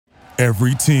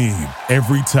Every team,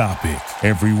 every topic,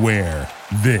 everywhere.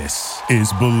 This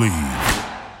is Believe.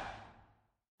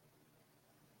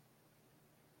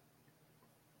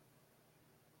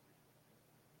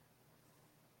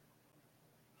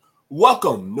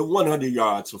 Welcome to 100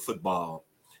 Yards of Football.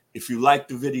 If you like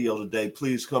the video today,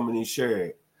 please come in and share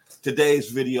it.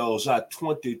 Today's video is our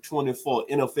 2024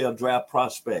 NFL Draft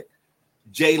prospect,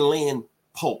 Jalen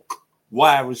Polk,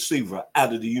 wide receiver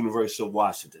out of the University of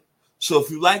Washington. So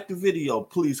if you like the video,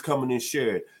 please come in and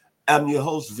share it. I'm your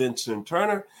host, Vincent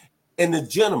Turner, and the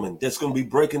gentleman that's going to be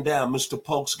breaking down Mr.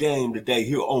 Polk's game today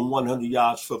here on 100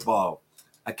 Yards Football.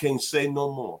 I can't say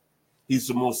no more. He's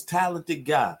the most talented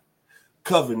guy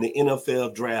covering the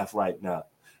NFL draft right now.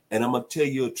 And I'm going to tell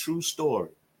you a true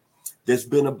story. There's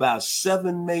been about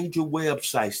 7 major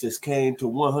websites that came to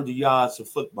 100 Yards of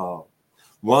Football.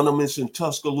 One of them is in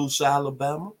Tuscaloosa,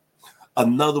 Alabama.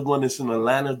 Another one is in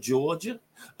Atlanta, Georgia.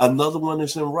 Another one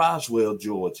is in Roswell,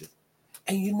 Georgia.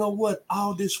 And you know what?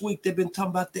 All this week, they've been talking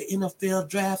about the NFL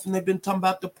draft and they've been talking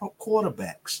about the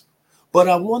quarterbacks. But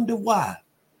I wonder why.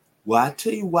 Well, I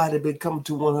tell you why they've been coming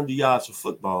to 100 Yards of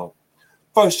Football.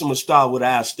 First, I'm going to start with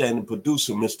our outstanding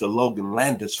producer, Mr. Logan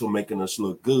Landis, for making us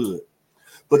look good.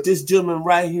 But this gentleman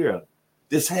right here,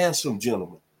 this handsome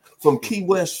gentleman from Key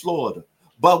West, Florida,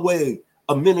 by way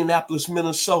of Minneapolis,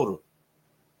 Minnesota,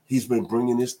 he's been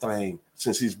bringing his thing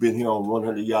since he's been here on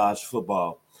 100 Yards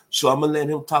Football. So I'm going to let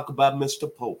him talk about Mr.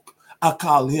 Polk. I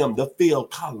call him the Phil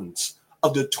Collins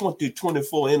of the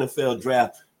 2024 NFL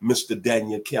Draft, Mr.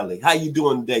 Daniel Kelly. How you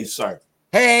doing today, sir?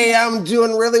 Hey, I'm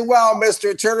doing really well,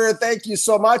 Mr. Turner. Thank you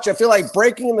so much. I feel like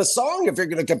breaking in the song if you're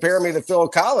going to compare me to Phil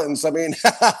Collins. I mean,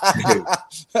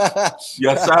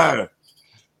 Yes, sir.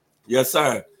 Yes,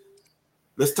 sir.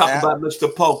 Let's talk about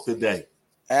Mr. Polk today.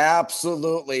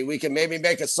 Absolutely. We can maybe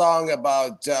make a song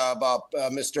about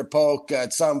Mr. Polk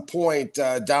at some point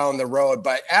down the road.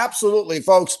 But absolutely,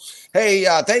 folks. Hey,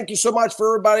 thank you so much for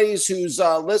everybody who's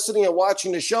listening and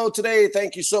watching the show today.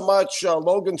 Thank you so much,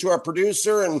 Logan, to our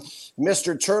producer, and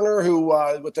Mr. Turner, who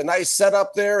with the nice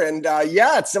setup there. And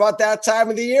yeah, it's about that time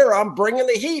of the year. I'm bringing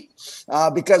the heat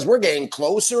because we're getting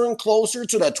closer and closer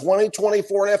to the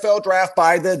 2024 NFL Draft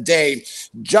by the day.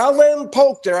 Jalen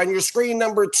Polk there on your screen,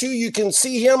 number 2. You can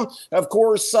see him. Of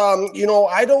course,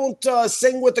 I don't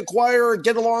sing with the choir,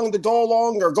 get along to go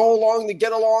along, or go along to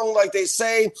get along, like they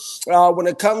say when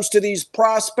it comes to these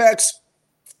prospects.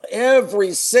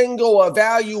 Every single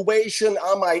evaluation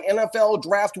on my NFL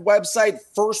draft website,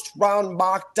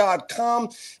 firstroundmock.com,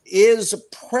 is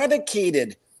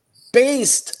predicated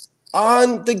based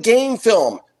on the game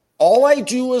film. All I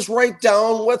do is write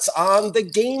down what's on the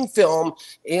game film.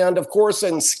 And of course,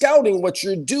 in scouting, what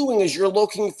you're doing is you're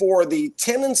looking for the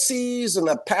tendencies and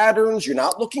the patterns. You're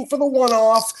not looking for the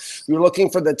one-off. You're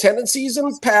looking for the tendencies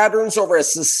and patterns over a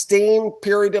sustained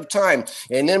period of time.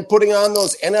 And then putting on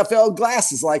those NFL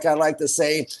glasses, like I like to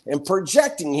say, and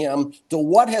projecting him to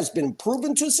what has been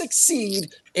proven to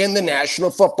succeed in the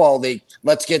National Football League.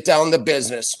 Let's get down to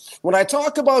business. When I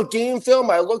talk about game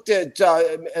film, I looked at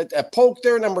Polk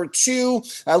there, number 2.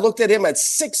 I looked at him at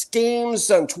 6 games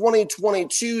in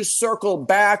 2022, circled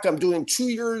back. I'm doing 2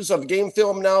 years of game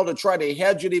film now to try to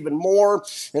hedge it even more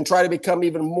and try to become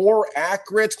even more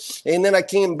accurate. And then I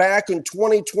came back in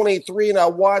 2023 and I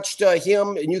watched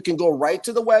him, and you can go right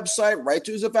to the website, right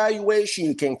to his evaluation.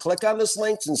 You can click on this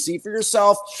links and see for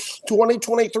yourself.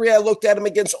 2023, I looked at him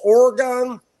against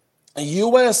Oregon,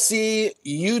 USC,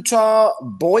 Utah,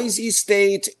 Boise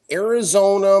State,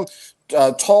 Arizona,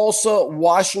 Tulsa,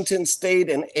 Washington State,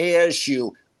 and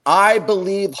ASU. I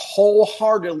believe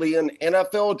wholeheartedly in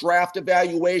NFL draft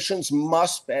evaluations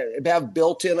must have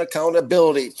built-in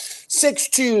accountability.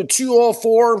 6'2",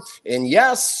 204, and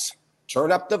yes,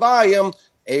 turn up the volume,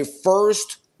 a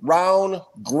first-round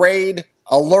grade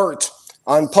alert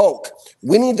on Polk.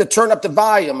 We need to turn up the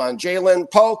volume on Jalen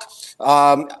Polk.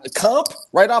 Comp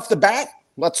right off the bat.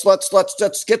 Let's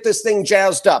get this thing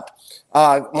jazzed up.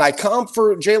 My comp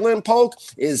for Jalen Polk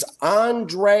is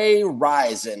Andre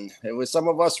Rison. It was, some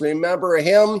of us remember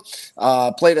him.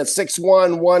 Played at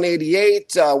 6'1",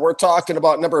 188. We're talking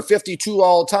about number 52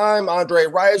 all time. Andre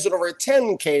Rison, over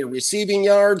 10K receiving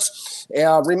yards.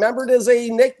 Remembered as a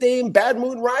nickname, Bad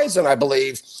Moon Rison, I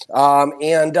believe.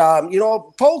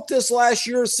 Polk this last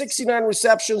year, 69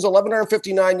 receptions,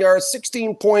 1,159 yards,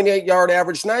 16.8 yard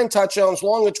average, 9 touchdowns,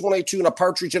 long of 22, and a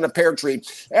partridge in a pear tree.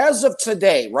 As of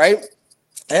today, right?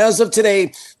 As of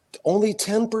today, only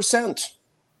 10%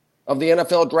 of the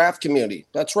NFL draft community.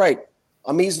 That's right.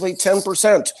 A measly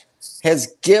 10%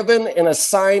 has given and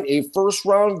assigned a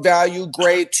first-round value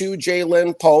grade to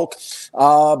Jalen Polk,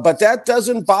 but that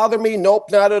doesn't bother me.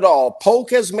 Nope, not at all.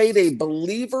 Polk has made a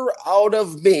believer out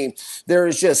of me. There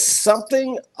is just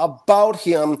something about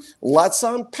him. Let's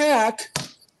unpack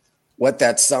what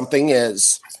that something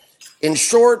is. In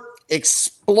short,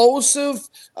 explosive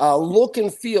look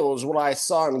and feel is what I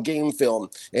saw in game film.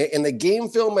 And the game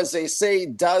film, as they say,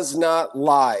 does not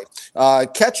lie.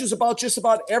 Catches about just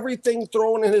about everything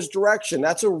thrown in his direction.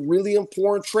 That's a really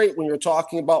important trait when you're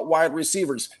talking about wide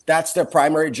receivers. That's their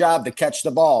primary job, to catch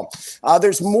the ball.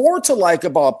 There's more to like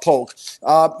about Polk.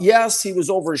 Yes, he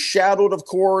was overshadowed, of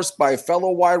course, by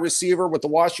fellow wide receiver with the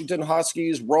Washington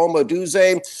Huskies, Rome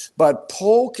Odunze. But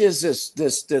Polk is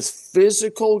this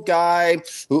physical guy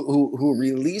who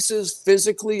releases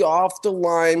physically off the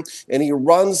line, and he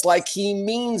runs like he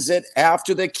means it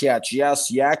after the catch.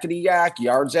 Yes, yakety yak,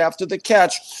 yards after the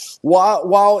catch.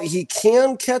 While he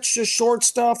can catch the short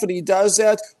stuff, and he does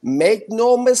that, make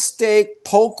no mistake,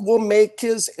 Polk will make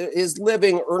his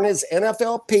living, earn his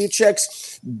NFL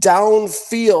paychecks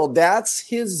downfield. That's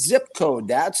his zip code.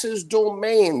 That's his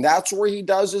domain. That's where he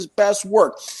does his best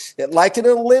work. Like an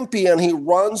Olympian, he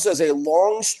runs as a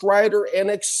long strider and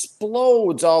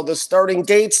explodes all the starting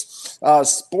gates.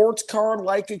 Sports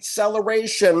car-like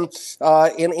acceleration,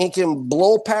 and he can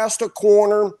blow past a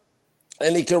corner,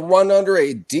 and he can run under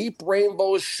a deep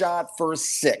rainbow shot for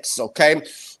 6, okay?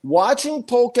 Watching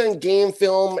Polk on game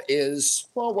film is,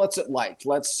 well, what's it like?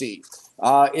 Let's see.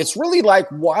 It's really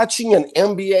like watching an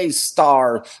NBA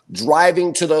star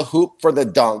driving to the hoop for the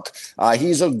dunk.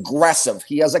 He's aggressive.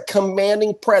 He has a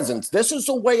commanding presence. This is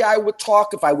the way I would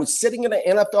talk if I was sitting in an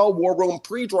NFL war room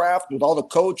pre-draft with all the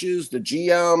coaches, the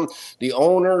GM, the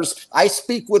owners. I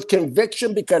speak with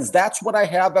conviction because that's what I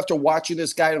have after watching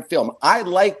this guy in film. I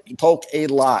like Polk a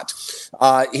lot.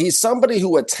 He's somebody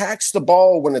who attacks the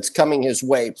ball when it's coming his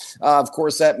way. Of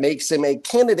course, that makes him a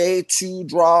candidate to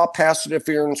draw pass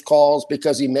interference calls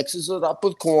because he mixes it up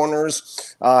with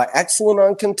corners. Excellent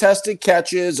uncontested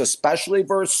catches, especially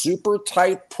versus super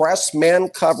tight press man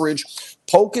coverage.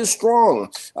 Polk is strong,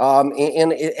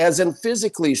 and as in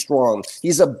physically strong.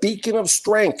 He's a beacon of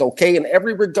strength, okay, in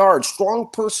every regard.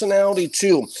 Strong personality,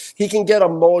 too. He can get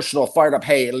emotional, fired up.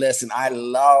 Hey, listen, I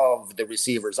love the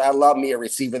receivers. I love me a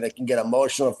receiver that can get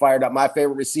emotional and fired up. My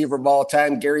favorite receiver of all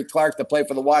time, Gary Clark, that played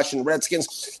for the Washington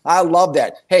Redskins. I love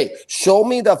that. Hey, show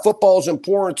me that football is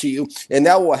important to you, and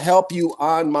that will help you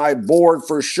on my board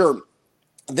for sure.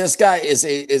 This guy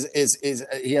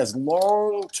he has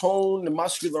long, toned,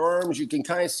 muscular arms. You can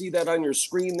kind of see that on your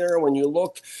screen there when you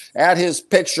look at his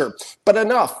picture. But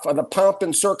enough of the pomp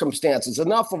and circumstances.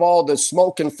 Enough of all the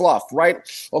smoke and fluff, right?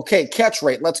 Okay, catch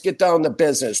rate. Let's get down to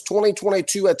business.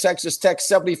 2022 at Texas Tech,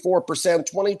 74%.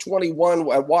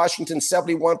 2021 at Washington,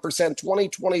 71%.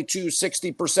 2022,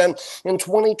 60%. In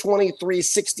 2023,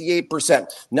 68%.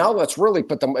 Now let's really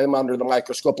put him under the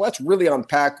microscope. Let's really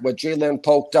unpack what Jalen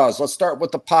Polk does. Let's start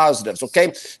with the positives, okay?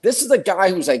 This is a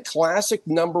guy who's a classic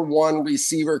number one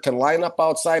receiver, can line up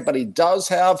outside, but he does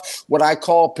have what I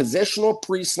call positional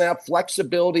pre-snap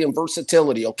flexibility and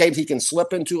versatility, okay? He can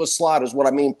slip into a slot is what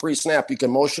I mean pre-snap. You can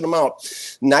motion him out.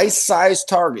 Nice size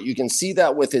target. You can see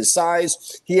that with his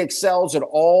size. He excels at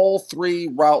all 3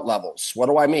 route levels. What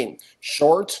do I mean?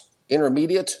 Short,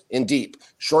 intermediate, and deep.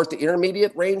 Short to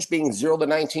intermediate range being 0 to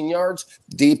 19 yards,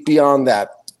 deep beyond that.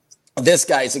 This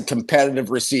guy's a competitive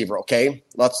receiver, okay?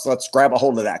 Let's grab a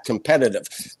hold of that. Competitive.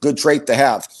 Good trait to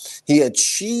have. He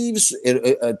achieves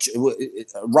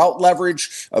route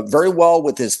leverage very well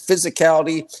with his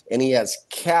physicality, and he has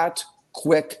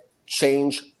quick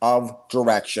change of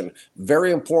direction.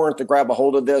 Very important to grab a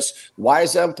hold of this. Why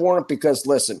is that important? Because,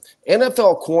 listen,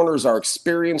 NFL corners are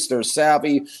experienced. They're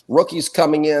savvy. Rookies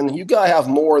coming in, you got to have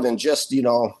more than just,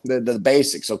 the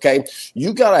basics, okay?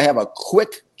 You got to have a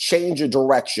quick change of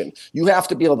direction. You have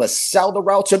to be able to sell the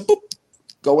routes and boop,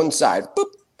 go inside, boop,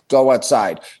 go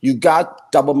outside. You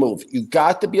got double move. You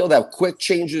got to be able to have quick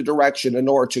change of direction in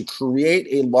order to create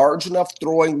a large enough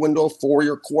throwing window for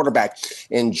your quarterback.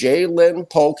 And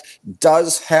Jalen Polk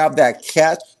does have that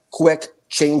quick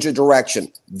change of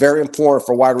direction. Very important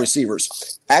for wide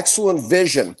receivers. Excellent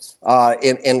vision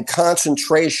and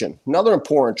concentration. Another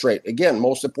important trait. Again,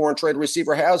 most important trait a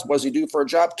receiver has. What does he do for a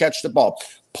job? Catch the ball.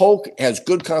 Polk has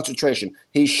good concentration.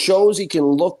 He shows he can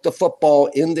look the football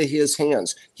into his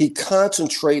hands. He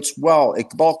concentrates well. The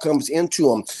ball comes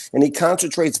into him, and he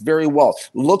concentrates very well.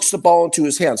 Looks the ball into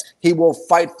his hands. He will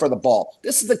fight for the ball.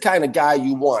 This is the kind of guy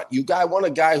you want. You want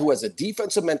a guy who has a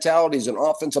defensive mentality as an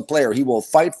offensive player. He will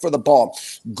fight for the ball.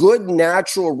 Good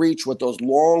natural reach with those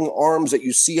long arms that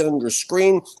you see on your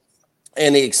screen.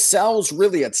 And he excels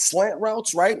really at slant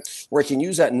routes, right? Where he can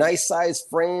use that nice size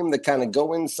frame to kind of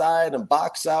go inside and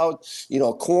box out,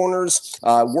 corners.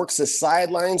 Works the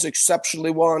sidelines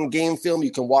exceptionally well on game film.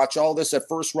 You can watch all this at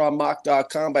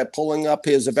firstroundmock.com by pulling up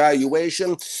his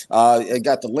evaluation. I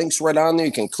got the links right on there.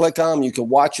 You can click on them. You can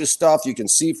watch his stuff. You can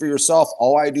see for yourself.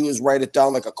 All I do is write it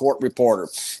down like a court reporter.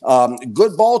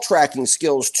 Good ball tracking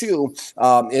skills, too.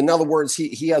 In other words,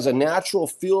 he has a natural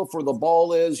feel for the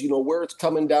ball is, where it's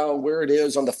coming down, where it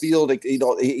is on the field.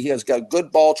 He has got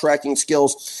good ball tracking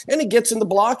skills, and he gets into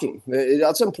blocking.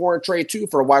 That's an important trait too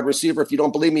for a wide receiver. If you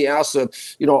don't believe me, ask the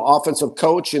offensive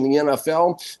coach in the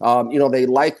NFL. They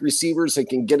like receivers that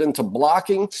can get into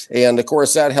blocking, and of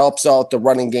course that helps out the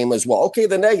running game as well. Okay,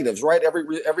 the negatives, right?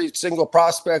 Every single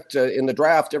prospect in the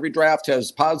draft, every draft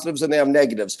has positives and they have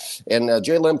negatives, and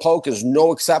Jalen Polk is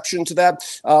no exception to that.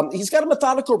 He's got a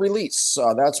methodical release.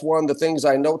 That's one of the things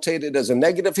I notated as a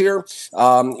negative here.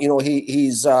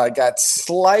 He's got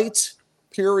slight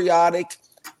periodic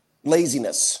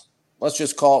laziness. Let's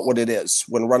just call it what it is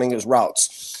when running his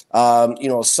routes.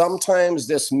 Sometimes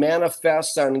this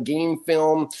manifests on game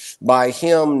film by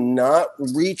him not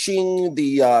reaching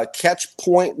the catch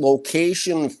point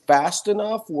location fast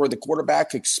enough where the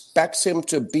quarterback expects him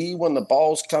to be when the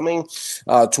ball's coming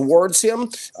towards him.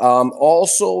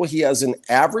 Also, he has an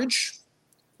average,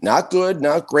 not good,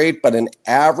 not great, but an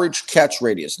average catch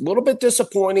radius. A little bit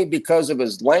disappointing because of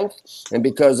his length and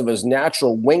because of his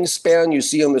natural wingspan. You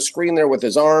see on the screen there with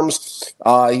his arms.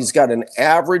 He's got an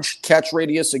average catch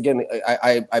radius. Again,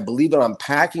 I believe in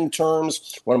unpacking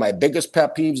terms. One of my biggest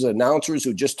pet peeves is announcers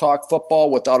who just talk football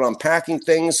without unpacking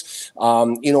things.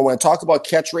 When I talk about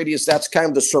catch radius, that's kind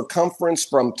of the circumference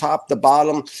from top to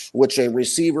bottom, which a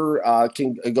receiver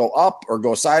can go up or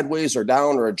go sideways or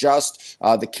down or adjust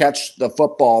to catch the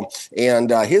football.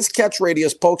 And his catch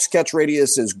radius, Polk's catch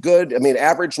radius is good. I mean,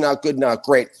 average, not good, not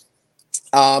great.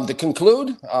 To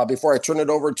conclude, before I turn it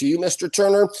over to you, Mr.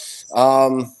 Turner,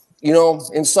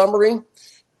 in summary,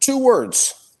 2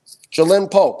 words, Jalen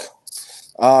Polk.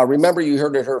 Remember, you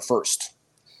heard it here first.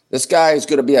 This guy is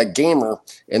going to be a gamer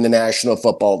in the National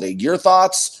Football League. Your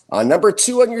thoughts? Number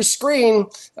 2 on your screen,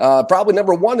 probably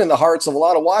number 1 in the hearts of a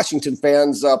lot of Washington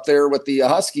fans up there with the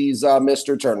Huskies,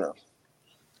 Mr. Turner.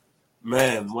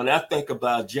 Man, when I think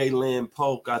about Jalen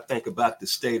Polk, I think about the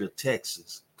state of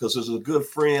Texas, because there's a good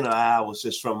friend of ours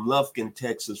that's from Lufkin,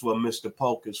 Texas, where Mr.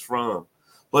 Polk is from.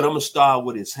 But I'm going to start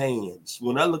with his hands.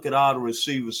 When I look at all the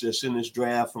receivers that's in this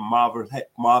draft, from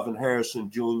Marvin Harrison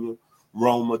Jr.,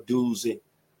 Roma Doozy,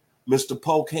 Mr.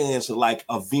 Polk hands are like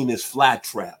a Venus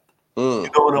flytrap. You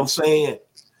know what I'm saying?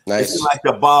 Nice. It's like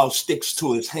the ball sticks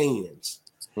to his hands.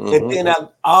 Mm-hmm. And then I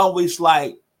always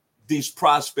like these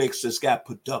prospects that's got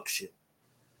production.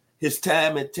 His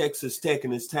time at Texas Tech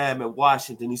and his time at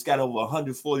Washington, he's got over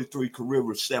 143 career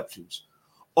receptions,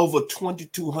 over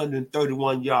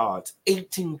 2,231 yards,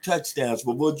 18 touchdowns.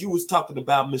 But what you was talking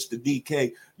about, Mr.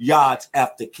 DK, yards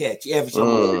after catch,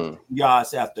 average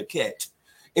yards after catch.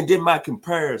 And then my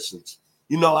comparisons.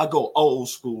 I go old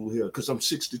school here because I'm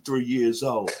 63 years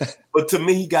old. But to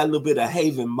me, he got a little bit of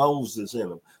Haven Moses in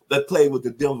him that played with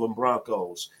the Denver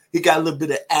Broncos. He got a little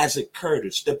bit of Isaac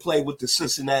Curtis that played with the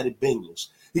Cincinnati Bengals.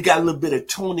 He got a little bit of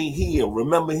Tony Hill.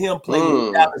 Remember him playing with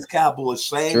the Dallas Cowboys?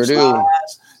 Same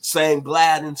size, same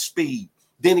gliding speed.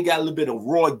 Then he got a little bit of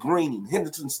Roy Green,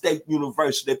 Henderson State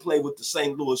University. They played with the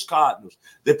St. Louis Cardinals.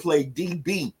 They played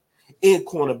DB and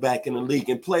cornerback in the league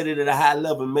and played it at a high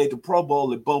level and made the Pro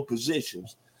Bowl at both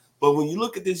positions. But when you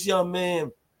look at this young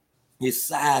man, his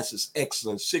size is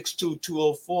excellent, 6'2",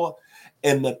 204.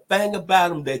 And the thing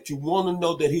about him that you want to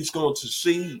know that he's going to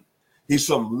succeed, he's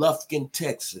from Lufkin,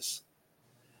 Texas.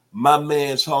 My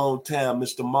man's hometown,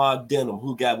 Mr. Mark Denham,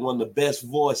 who got one of the best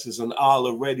voices on all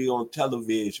the radio and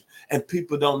television. And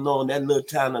people don't know in that little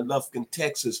town of Lufkin,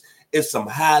 Texas, it's some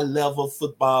high-level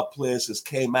football players that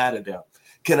came out of there.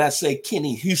 Can I say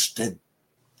Kenny Houston?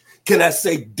 Can I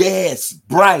say Dez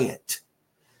Bryant?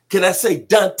 Can I say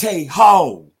Dante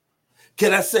Hall?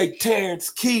 Can I say Terrence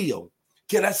Keel?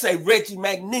 Can I say Reggie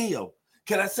McNeil?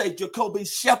 Can I say Jacoby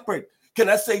Shepard? Can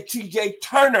I say T.J.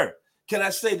 Turner? Can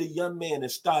I say the young man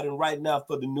that's starting right now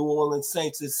for the New Orleans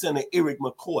Saints is center Eric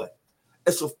McCoy?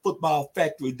 It's a football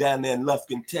factory down there in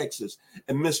Lufkin, Texas.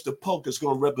 And Mr. Polk is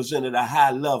going to represent at a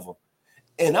high level.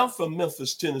 And I'm from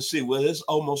Memphis, Tennessee, where there's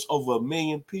almost over 1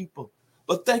 million people.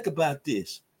 But think about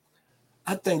this.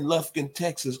 I think Lufkin,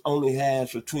 Texas only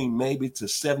has between maybe to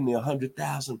 70 or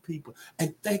 100,000 people.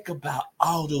 And think about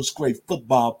all those great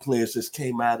football players that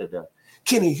came out of there.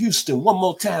 Kenny Houston, one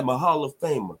more time, a Hall of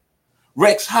Famer.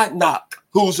 Rex Hotnock,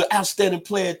 who's an outstanding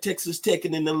player at Texas Tech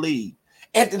and in the league.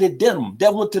 Anthony Denham,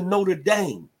 that went to Notre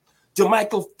Dame.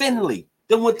 Jermichael Finley,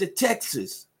 that went to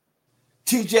Texas.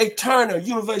 T.J. Turner,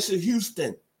 University of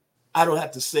Houston. I don't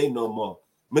have to say no more.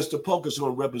 Mr. Polk is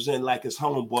going to represent like his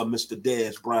homeboy, Mr.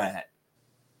 Dez Bryant,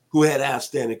 who had an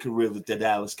outstanding career with the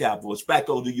Dallas Cowboys. Back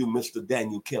over to you, Mr.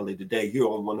 Daniel Kelly, today here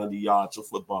on 100 Yards of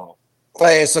Football.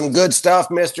 Hey, some good stuff,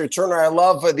 Mr. Turner. I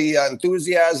love the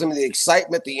enthusiasm, the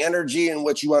excitement, the energy in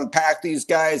which you unpack these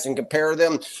guys and compare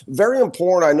them. Very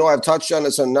important. I know I've touched on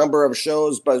this on a number of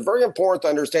shows, but it's very important to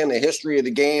understand the history of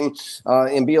the game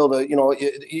and be able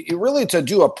to, really to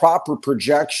do a proper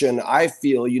projection. I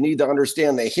feel you need to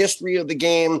understand the history of the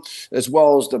game as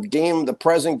well as the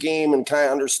present game, and kind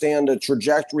of understand the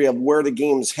trajectory of where the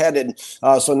game's headed.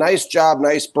 So nice job,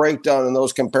 nice breakdown in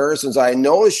those comparisons. I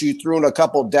noticed you threw in a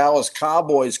couple Dallas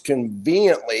Cowboys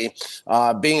conveniently,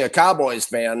 being a Cowboys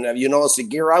fan. You notice the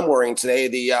gear I'm wearing today,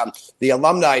 the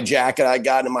alumni jacket I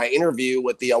got in my interview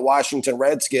with the Washington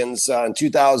Redskins in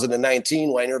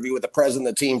 2019 when I interviewed with the president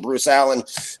of the team, Bruce Allen.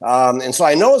 And so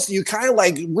I noticed you kind of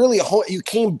like really, you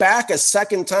came back a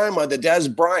second time on the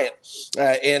Dez Bryant.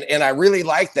 And I really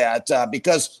like that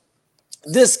because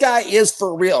this guy is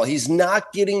for real. He's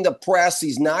not getting the press.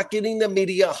 He's not getting the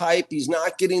media hype. He's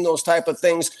not getting those type of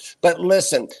things. But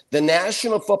listen, the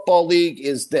National Football League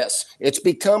is this. It's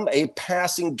become a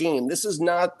passing game. This is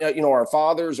not, our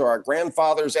fathers or our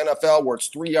grandfathers' NFL where it's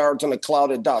 3 yards on a cloud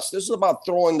of dust. This is about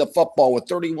throwing the football with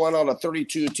 31 out of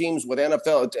 32 teams with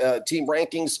NFL team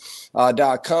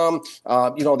rankings.com.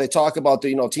 They talk about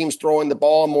the, teams throwing the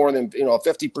ball more than,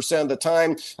 50% of the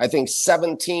time. I think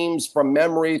 7 teams from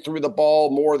memory threw the ball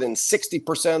more than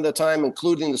 60% of the time,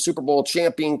 including the Super Bowl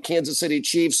champion Kansas City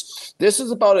Chiefs. This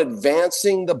is about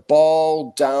advancing the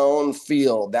ball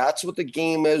downfield. That's what the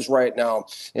game is right now.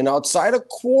 And outside of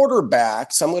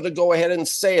quarterbacks, I'm going to go ahead and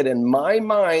say it. In my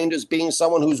mind, as being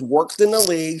someone who's worked in the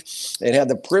league and had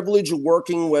the privilege of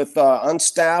working with on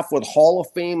staff with Hall of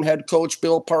Fame head coach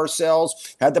Bill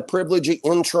Parcells, had the privilege of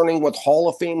interning with Hall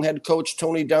of Fame head coach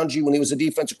Tony Dungy when he was a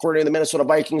defensive coordinator of the Minnesota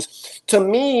Vikings. To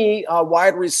me,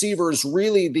 wide receivers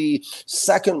really the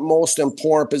second most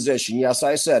important position. Yes,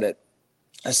 I said it.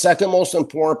 A second most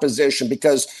important position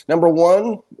because number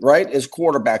one, right, is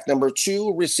quarterback. Number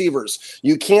two, receivers.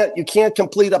 You can't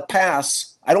complete a pass.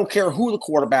 I don't care who the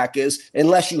quarterback is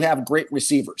unless you have great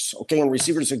receivers, okay? And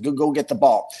receivers are going to go get the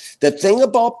ball. The thing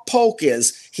about Polk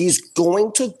is he's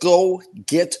going to go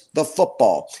get the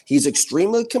football. He's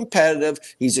extremely competitive.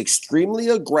 He's extremely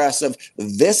aggressive.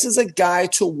 This is a guy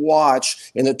to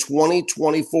watch in the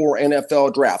 2024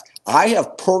 NFL draft. I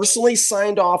have personally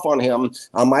signed off on him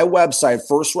on my website,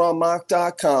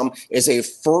 firstroundmock.com, as a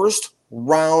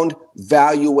first-round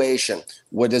valuation.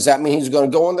 What does that mean? He's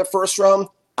going to go in the first round?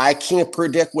 I can't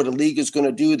predict what a league is going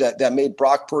to do that made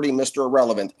Brock Purdy Mr.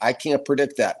 Irrelevant. I can't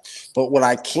predict that. But what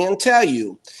I can tell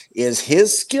you is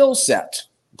his skill set.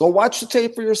 Go watch the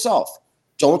tape for yourself.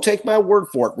 Don't take my word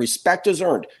for it. Respect is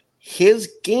earned. His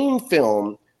game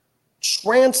film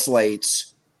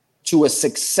translates to a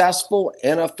successful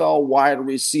NFL wide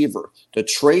receiver. The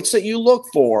traits that you look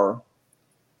for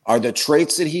are the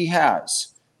traits that he has.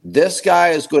 This guy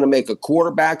is going to make a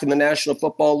quarterback in the National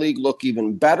Football League look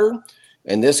even better.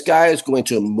 And this guy is going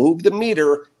to move the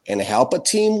meter and help a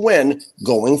team win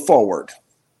going forward.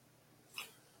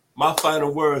 My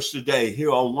final words today here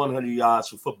on 100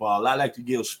 Yards of Football. I'd like to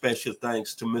give special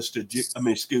thanks to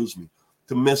Mr.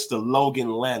 Logan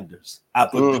Landers, our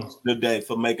producer today,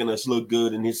 for making us look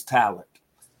good in his talent.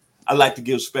 I'd like to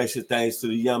give special thanks to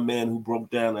the young man who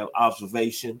broke down an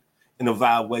observation and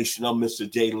evaluation of Mr.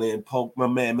 Jalen Polk, my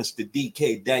man, Mr.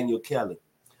 DK Daniel Kelly.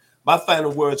 My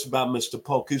final words about Mr.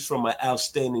 Polk. He's from an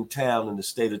outstanding town in the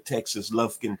state of Texas,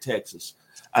 Lufkin, Texas.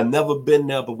 I've never been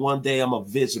there, but one day I'm going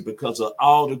to visit because of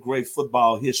all the great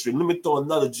football history. Let me throw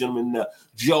another gentleman in there,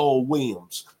 Joel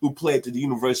Williams, who played at the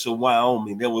University of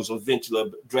Wyoming. There was eventually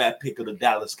a draft pick of the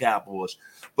Dallas Cowboys.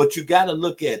 But you got to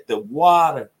look at the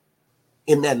water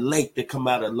in that lake that come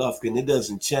out of Lufkin. It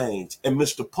doesn't change. And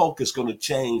Mr. Polk is going to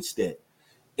change that.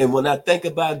 And when I think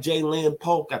about Jalen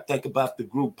Polk, I think about the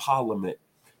group Parliament.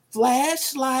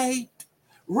 Flashlight,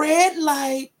 red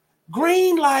light,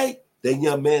 green light. That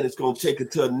young man is going to take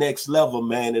it to the next level,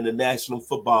 man, in the National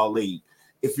Football League.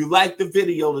 If you like the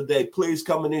video today, please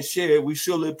come in and share it. We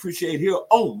surely appreciate here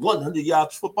on 100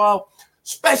 Yards Football.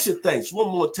 Special thanks one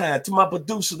more time to my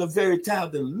producer, the very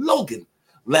talented Logan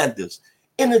Landers,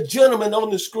 and the gentleman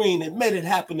on the screen that made it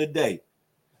happen today.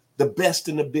 The best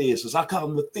in the business. I call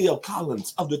him the Theo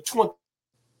Collins of the 20.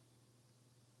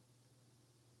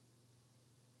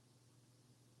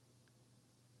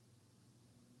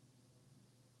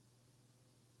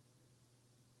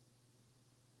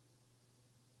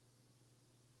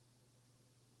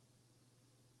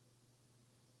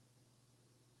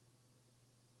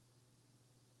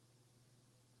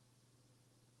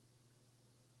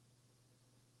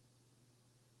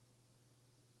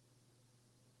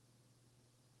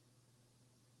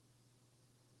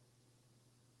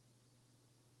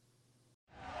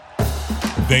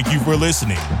 Thank you for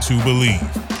listening to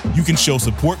Believe. You can show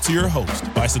support to your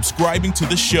host by subscribing to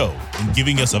the show and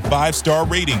giving us a 5-star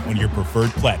rating on your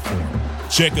preferred platform.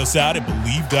 Check us out at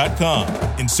Believe.com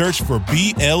and search for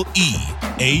BLEAV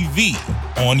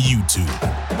on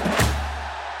YouTube.